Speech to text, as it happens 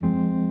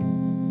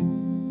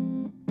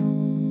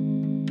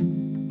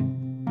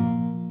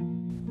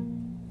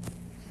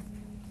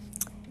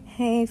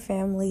Hey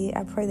family,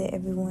 I pray that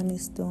everyone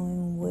is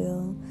doing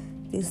well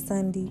this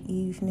Sunday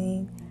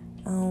evening.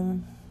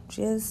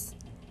 Just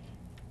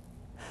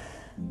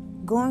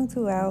going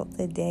throughout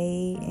the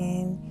day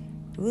and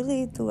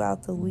really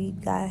throughout the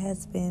week, God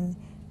has been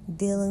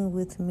dealing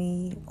with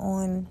me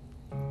on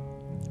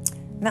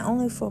not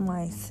only for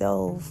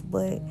myself,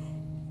 but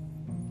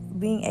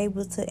being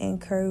able to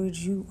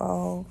encourage you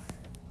all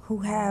who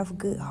have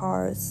good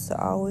hearts to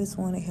always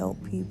want to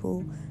help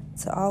people,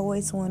 to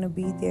always want to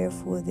be there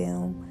for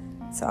them,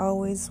 to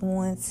always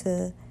want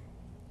to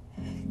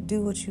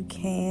do what you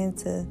can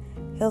to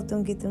help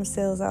them get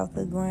themselves off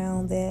the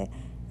ground. That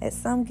at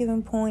some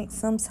given point,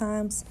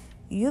 sometimes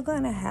you're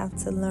going to have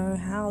to learn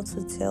how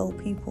to tell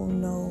people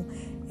no.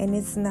 And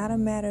it's not a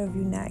matter of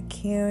you not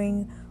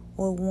caring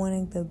or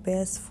wanting the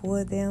best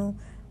for them,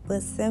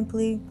 but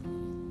simply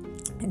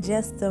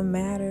just a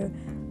matter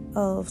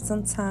of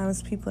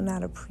sometimes people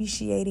not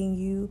appreciating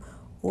you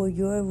or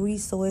your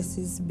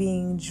resources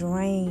being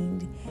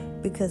drained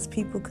because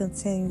people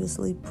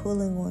continuously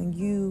pulling on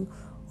you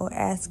or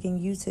asking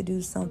you to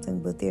do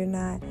something, but they're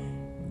not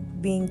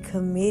being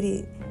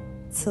committed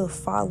to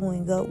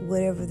following up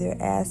whatever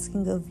they're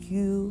asking of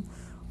you,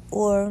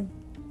 or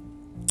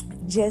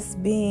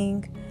just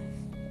being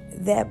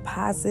that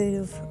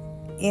positive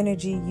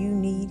energy you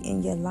need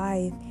in your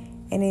life.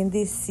 And in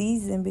this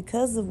season,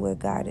 because of where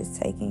God is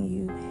taking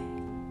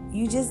you,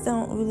 you just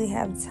don't really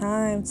have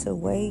time to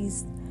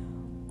waste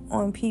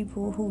on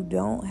people who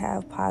don't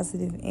have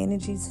positive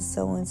energy to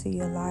sow into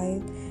your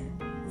life.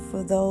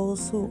 For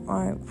those who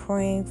aren't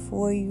praying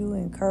for you,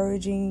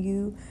 encouraging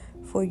you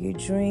for your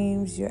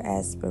dreams, your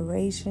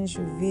aspirations,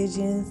 your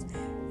visions,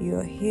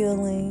 your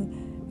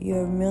healing,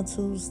 your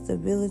mental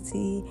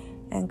stability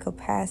and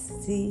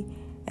capacity.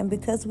 And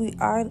because we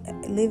are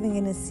living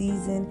in a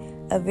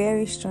season, a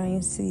very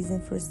strange season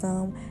for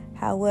some,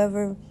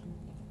 however,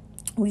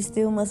 we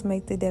still must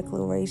make the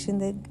declaration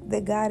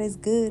that God is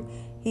good,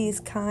 He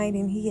is kind,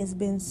 and He has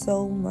been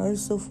so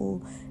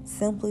merciful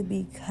simply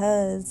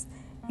because,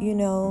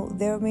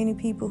 there are many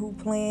people who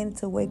plan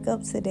to wake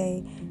up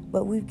today,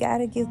 but we've got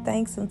to give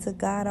thanks unto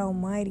God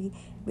Almighty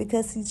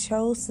because He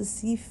chose to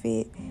see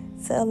fit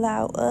to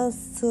allow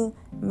us to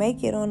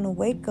make it on the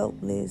wake-up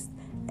list.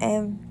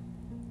 And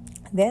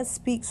that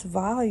speaks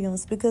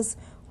volumes, because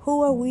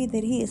who are we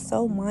that He is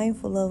so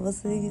mindful of us,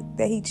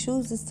 that He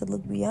chooses to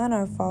look beyond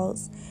our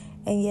faults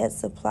and yet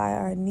supply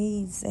our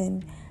needs.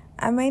 And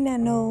I may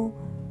not know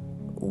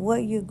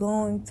what you're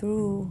going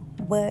through,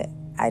 but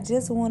I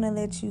just want to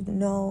let you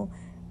know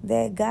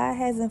that God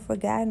hasn't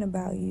forgotten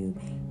about you.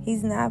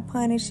 He's not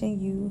punishing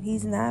you.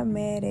 He's not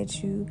mad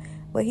at you,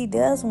 but He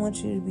does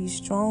want you to be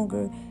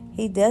stronger.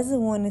 He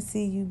doesn't want to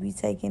see you be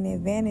taken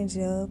advantage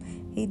of.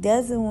 He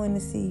doesn't want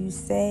to see you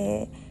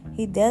sad.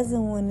 He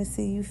doesn't want to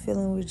see you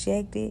feeling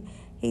rejected.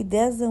 He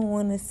doesn't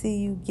want to see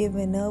you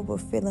giving up or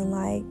feeling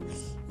like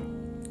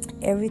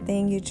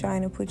everything you're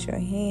trying to put your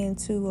hand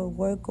to or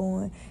work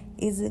on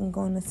isn't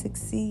going to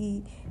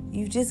succeed.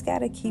 You just got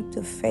to keep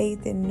the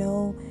faith and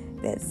know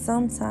that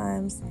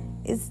sometimes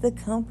it's the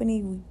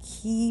company we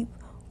keep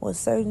or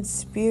certain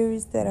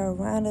spirits that are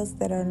around us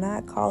that are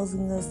not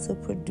causing us to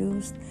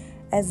produce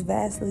as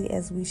vastly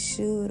as we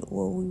should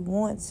or we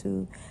want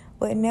to.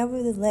 But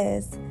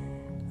nevertheless,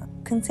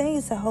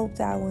 continue to hope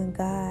thou in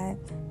God,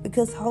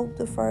 because hope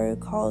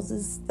deferred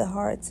causes the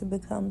heart to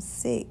become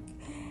sick.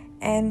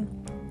 And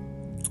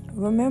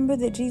remember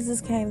that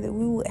Jesus came that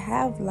we would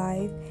have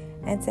life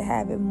and to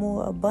have it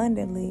more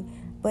abundantly.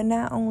 But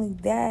not only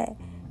that,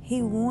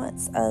 He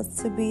wants us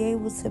to be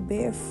able to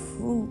bear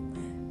fruit,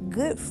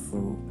 good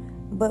fruit.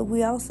 But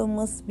we also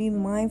must be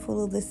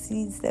mindful of the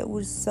seeds that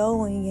we're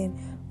sowing and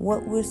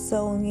what we're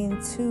sowing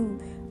into.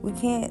 We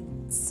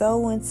can't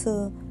sow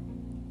into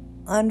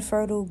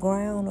unfertile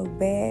ground or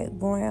bad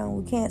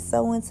ground. We can't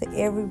sow into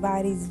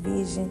everybody's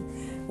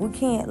vision. We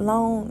can't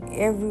loan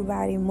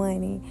everybody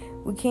money.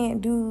 We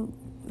can't do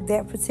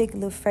that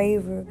particular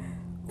favor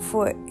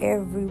for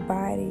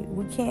everybody.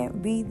 We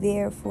can't be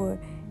there for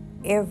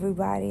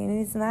everybody.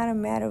 And it's not a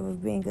matter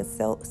of being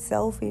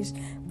selfish,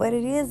 but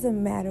it is a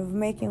matter of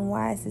making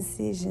wise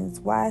decisions,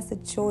 wise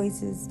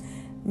choices,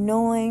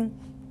 knowing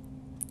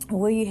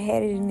where you're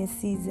headed in this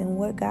season,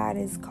 what God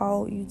has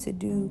called you to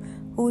do,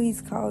 who He's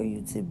called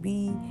you to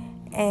be,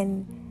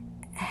 and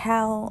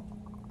how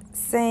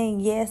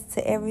saying yes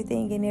to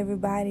everything and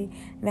everybody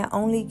not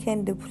only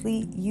can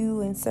deplete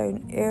you in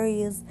certain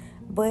areas,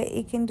 but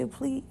it can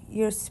deplete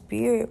your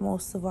spirit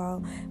most of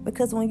all.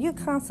 Because when you're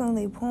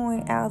constantly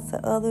pouring out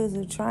to others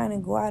or trying to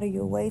go out of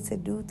your way to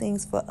do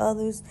things for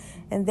others,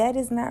 and that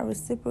is not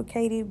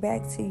reciprocated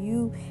back to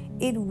you,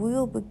 it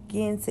will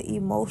begin to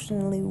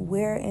emotionally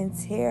wear and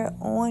tear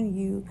on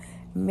you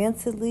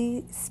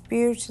mentally,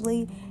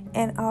 spiritually,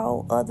 and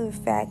all other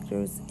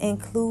factors,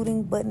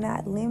 including but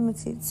not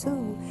limited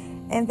to.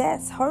 And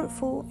that's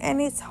hurtful and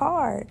it's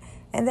hard.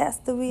 And that's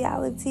the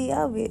reality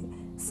of it.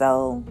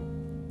 So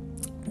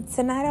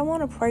tonight I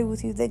want to pray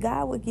with you that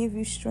God would give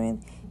you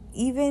strength,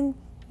 even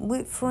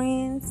with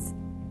friends,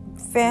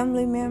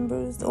 family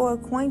members, or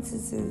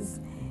acquaintances.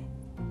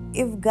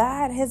 If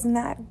God has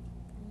not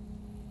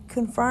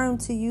confirm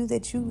to you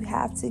that you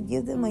have to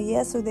give them a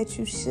yes or that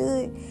you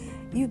should,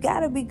 you got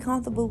to be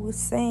comfortable with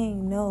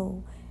saying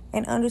no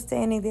and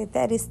understanding that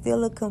that is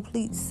still a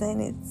complete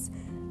sentence,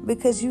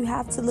 because you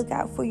have to look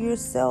out for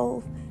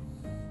yourself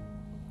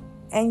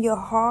and your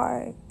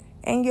heart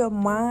and your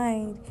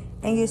mind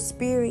and your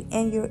spirit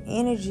and your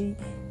energy.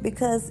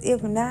 Because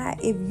if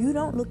not, if you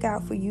don't look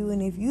out for you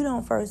and if you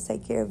don't first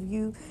take care of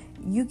you,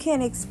 you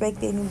can't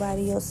expect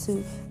anybody else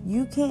to.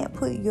 You can't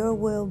put your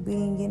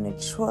well-being in a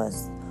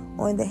trust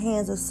or in the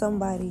hands of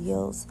somebody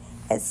else,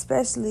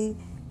 especially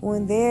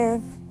when they're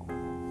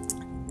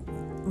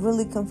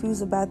really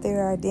confused about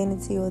their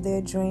identity or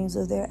their dreams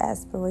or their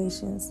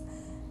aspirations.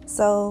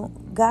 So,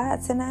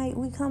 God, tonight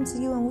we come to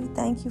you and we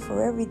thank you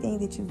for everything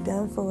that you've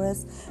done for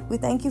us. We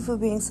thank you for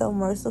being so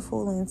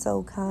merciful and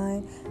so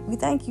kind. We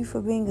thank you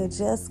for being a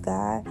just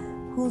God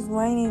who's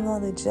reigning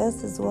on the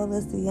just as well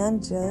as the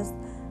unjust.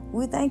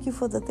 We thank you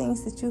for the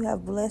things that you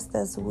have blessed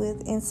us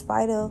with in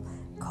spite of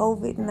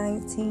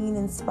COVID-19,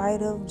 in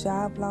spite of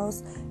job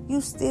loss.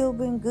 You've still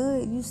been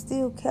good. You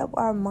still kept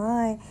our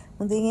mind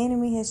when the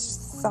enemy has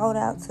sought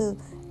out to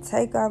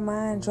take our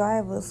mind,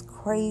 drive us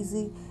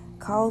crazy,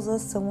 cause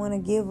us to want to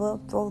give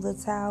up, throw the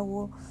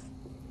towel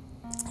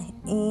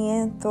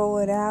in, throw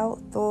it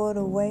out, throw it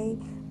away.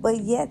 But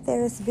yet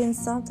there's been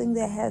something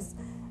that has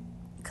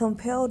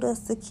compelled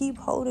us to keep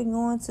holding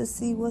on to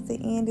see what the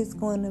end is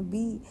going to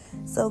be.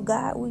 So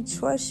God, we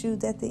trust you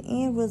that the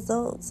end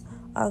results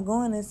are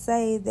going to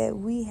say that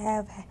we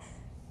have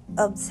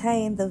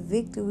obtained the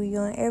victory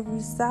on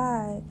every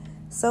side.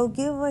 So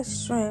give us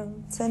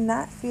strength to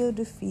not feel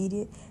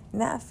defeated,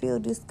 not feel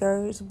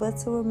discouraged, but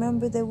to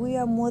remember that we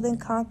are more than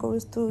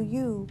conquerors through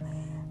you.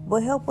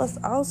 But help us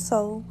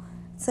also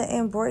to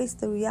embrace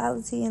the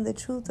reality and the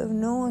truth of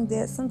knowing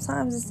that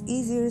sometimes it's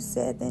easier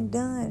said than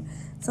done.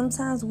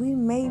 Sometimes we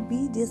may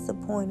be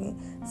disappointed.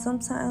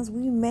 Sometimes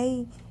we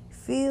may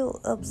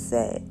feel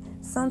upset.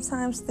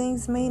 Sometimes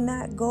things may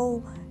not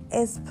go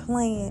as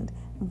planned.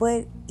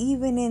 But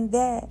even in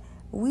that,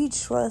 we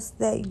trust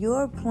that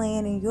your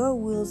plan and your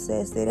will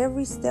says that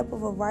every step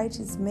of a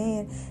righteous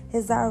man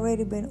has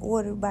already been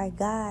ordered by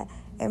God.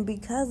 And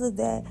because of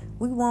that,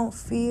 we won't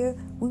fear,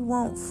 we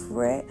won't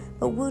fret,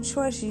 but we'll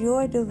trust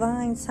your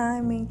divine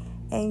timing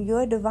and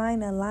your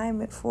divine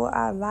alignment for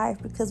our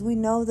life, because we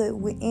know that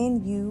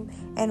within you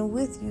and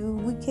with you,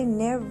 we can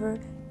never,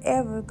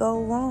 ever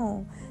go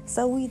wrong.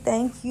 So we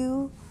thank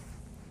you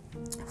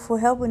for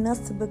helping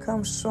us to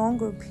become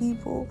stronger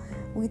people.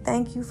 We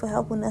thank you for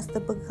helping us to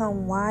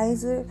become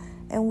wiser.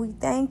 And we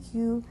thank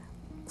you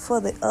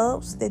for the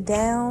ups, the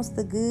downs,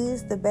 the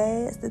goods, the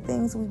bads, the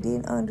things we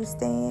didn't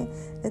understand,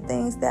 the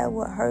things that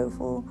were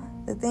hurtful,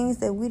 the things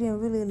that we didn't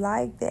really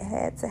like that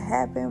had to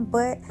happen,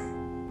 but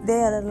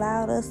that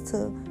allowed us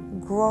to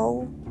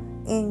grow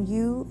in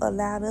you,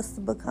 allowed us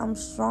to become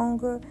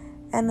stronger,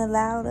 and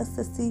allowed us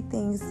to see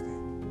things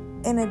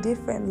in a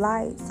different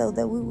light so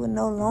that we would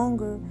no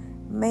longer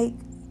make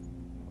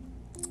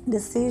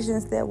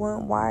decisions that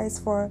weren't wise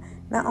for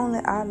not only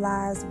our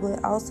lives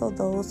but also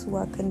those who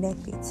are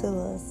connected to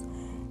us.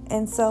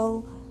 And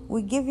so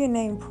we give your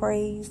name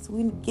praise,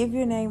 we give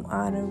your name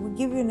honor, we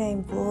give your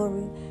name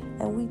glory,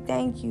 and we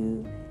thank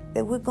you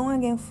that we're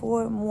going in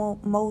forward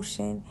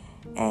motion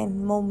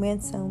and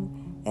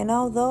momentum. And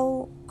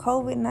although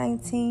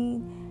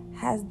COVID-19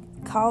 has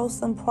caused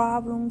some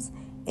problems,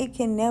 it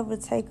can never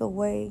take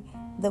away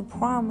the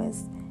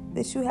promise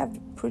that you have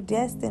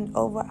predestined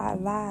over our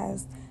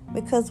lives,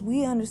 because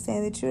we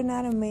understand that you're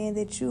not a man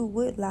that you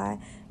would lie,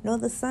 nor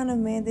the son of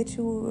man that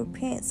you will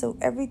repent. So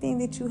everything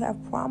that you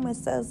have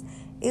promised us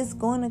is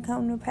going to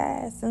come to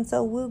pass. And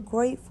so we're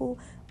grateful.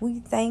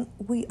 We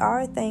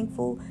are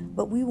thankful,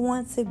 but we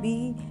want to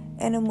be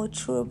in a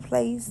mature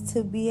place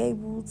to be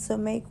able to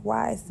make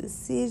wise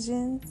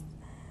decisions,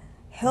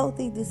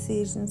 healthy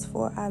decisions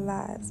for our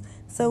lives.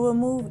 So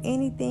remove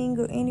anything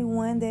or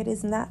anyone that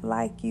is not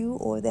like you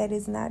or that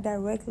is not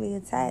directly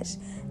attached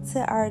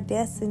to our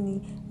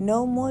destiny.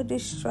 No more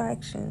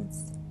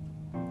distractions.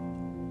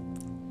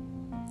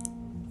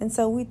 And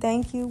so we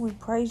thank you. We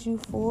praise you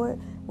for it.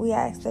 We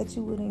ask that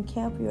you would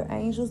encamp your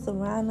angels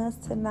around us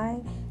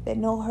tonight, that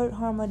no hurt,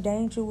 harm, or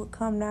danger would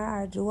come nigh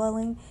our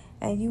dwelling,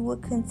 and you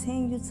would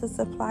continue to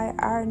supply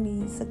our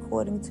needs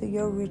according to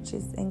your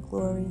riches and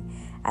glory.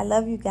 I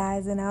love you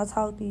guys, and I'll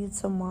talk to you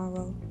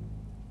tomorrow.